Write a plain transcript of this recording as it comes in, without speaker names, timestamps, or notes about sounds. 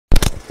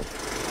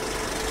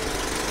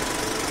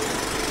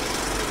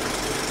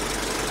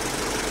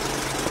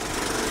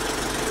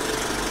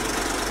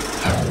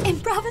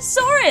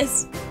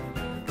Improvasaurus!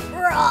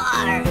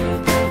 Roar!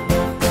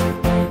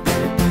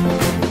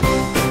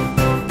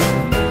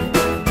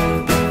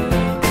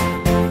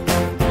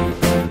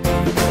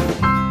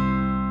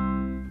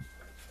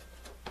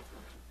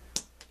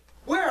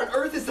 Where on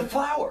earth is the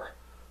flour?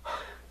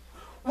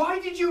 Why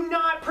did you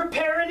not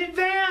prepare in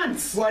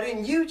advance? Why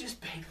didn't you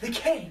just bake the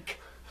cake?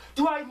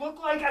 Do I look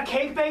like a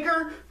cake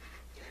baker?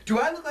 Do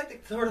I look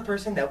like the sort of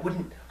person that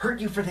wouldn't hurt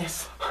you for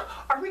this?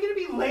 Are we gonna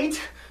be late?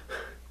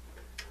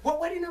 What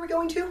wedding are we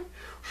going to?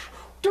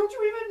 Don't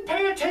you even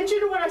pay attention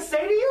to what I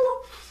say to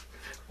you?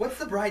 What's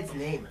the bride's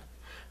name?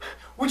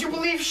 Would you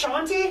believe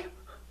Shanti?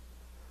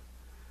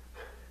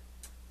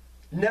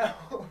 No.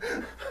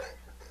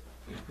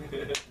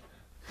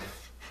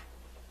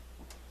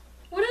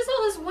 What is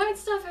all this white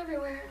stuff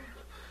everywhere?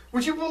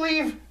 Would you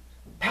believe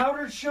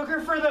powdered sugar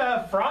for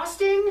the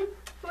frosting?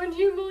 Would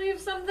you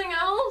believe something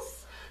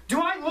else? Do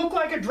I look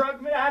like a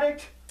drug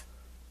addict?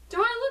 Do I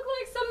look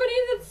like somebody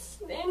that's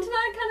into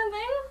that kind of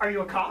thing? Are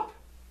you a cop?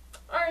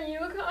 Are you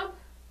a cop?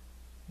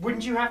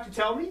 Wouldn't you have to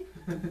tell me?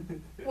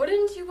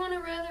 Wouldn't you want to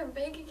rather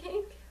bake a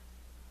cake?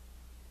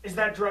 Is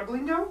that drug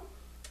lingo?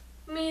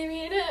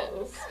 Maybe it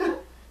is.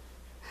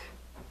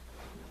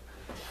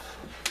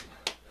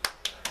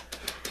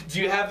 Do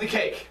you have the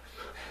cake?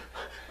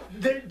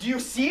 Do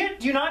you see it?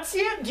 Do you not see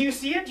it? Do you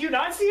see it? Do you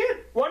not see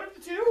it? One of the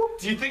two?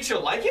 Do you think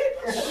she'll like it?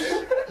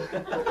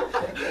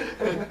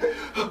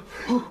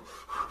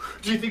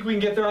 Do you think we can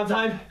get there on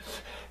time?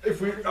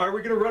 Are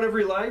we gonna run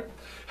every light?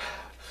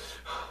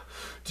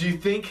 Do you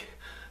think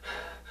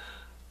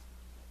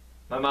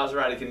my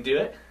Maserati can do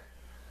it?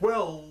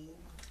 Well,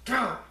 what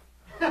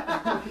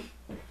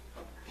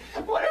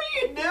are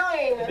you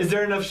doing? Is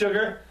there enough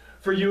sugar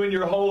for you and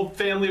your whole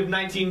family of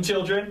 19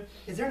 children?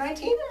 Is there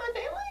 19 in my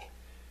family?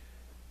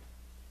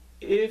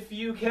 If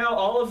you count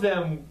all of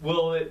them,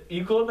 will it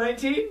equal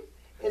 19?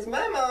 Is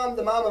my mom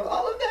the mom of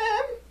all of them?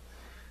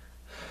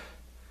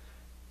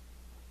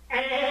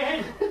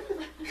 And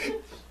Give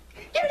me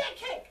that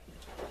cake!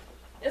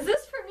 Is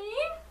this for me?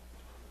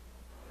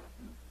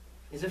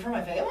 Is it for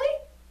my family?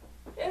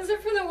 Is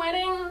it for the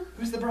wedding?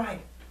 Who's the bride?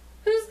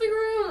 Who's the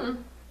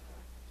groom?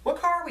 What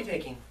car are we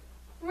taking?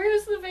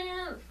 Where's the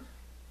van?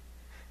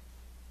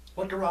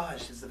 What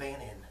garage is the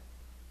van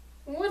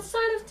in? What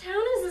side of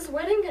town is this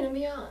wedding gonna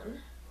be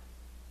on?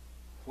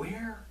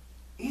 Where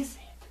is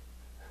it?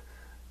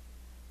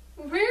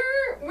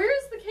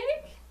 Where's the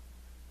cake?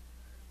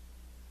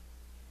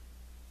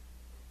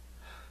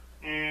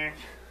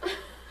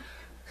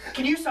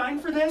 can you sign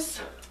for this?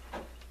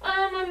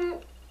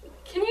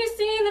 Can you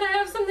see that I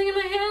have something in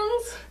my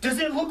hands? Does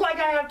it look like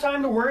I have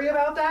time to worry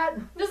about that?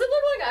 Does it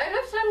look like I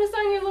have time to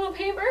sign your little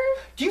paper?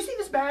 Do you see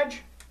this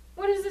badge?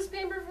 What is this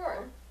paper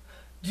for?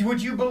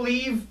 Would you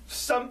believe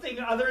something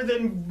other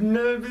than...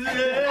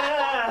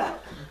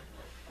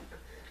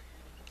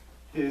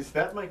 Is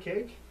that my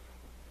cake?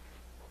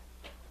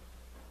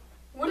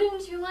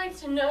 Wouldn't you like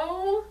to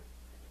know?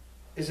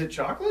 Is it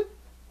chocolate?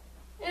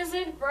 Is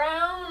it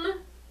brown?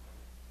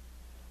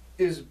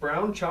 Is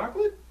brown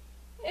chocolate?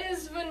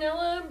 Is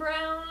vanilla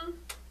brown?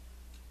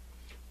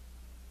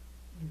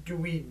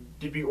 Did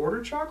we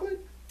order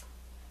chocolate?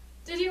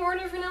 Did you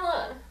order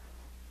vanilla?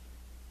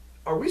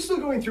 Are we still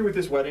going through with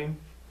this wedding?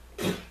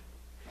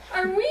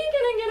 Are we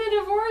gonna get a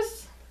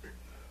divorce?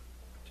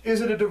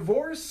 Is it a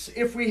divorce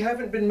if we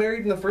haven't been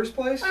married in the first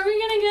place? Are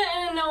we gonna get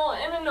an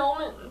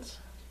annulment?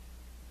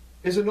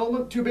 Is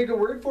annulment too big a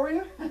word for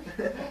you?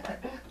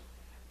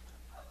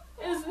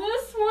 Is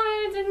this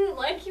why I didn't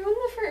like you in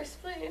the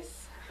first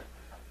place?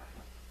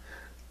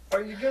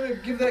 Are you gonna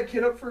give that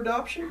kid up for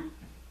adoption?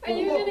 Are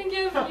you gonna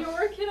give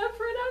your kid up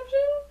for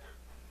adoption?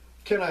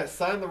 Can I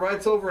sign the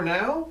rights over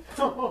now?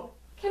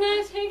 Can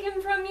I take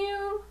him from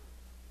you?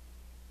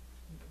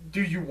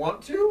 Do you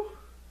want to?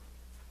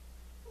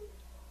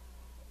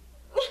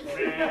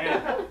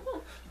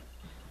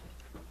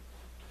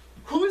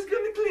 Who's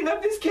gonna clean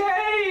up this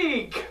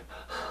cake?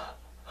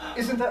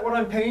 Isn't that what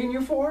I'm paying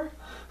you for?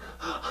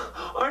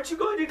 Aren't you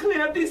going to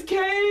clean up this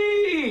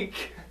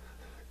cake?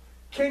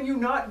 Can you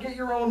not get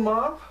your own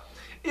mop?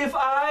 If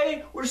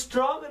I were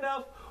strong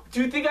enough,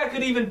 do you think I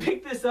could even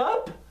pick this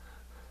up?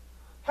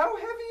 How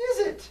heavy is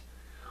it?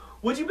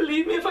 Would you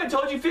believe me if I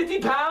told you 50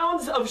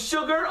 pounds of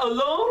sugar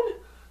alone?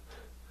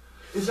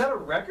 Is that a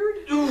record?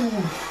 Ooh.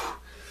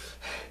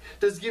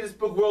 Does Guinness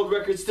Book World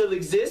Records still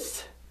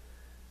exist?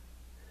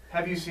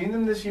 Have you seen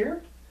them this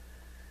year?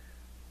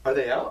 Are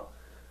they out?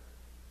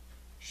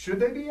 Should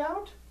they be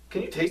out?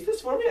 Can you taste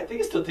this for me? I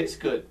think it still tastes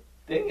good.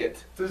 Dang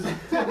it.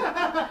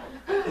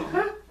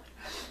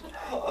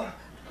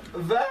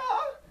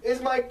 That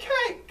is my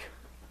cake!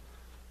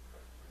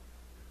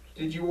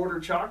 Did you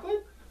order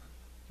chocolate?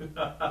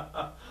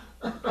 That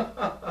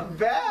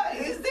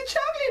is the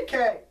chocolate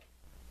cake!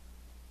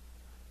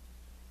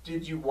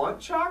 Did you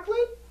want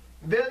chocolate?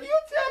 Will you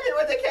tell me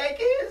what the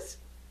cake is?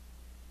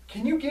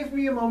 Can you give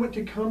me a moment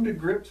to come to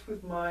grips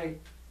with my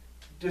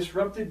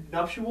disrupted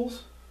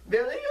nuptials?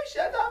 Will you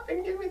shut up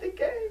and give me the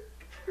cake?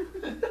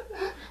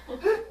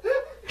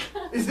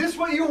 Is this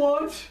what you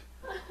want?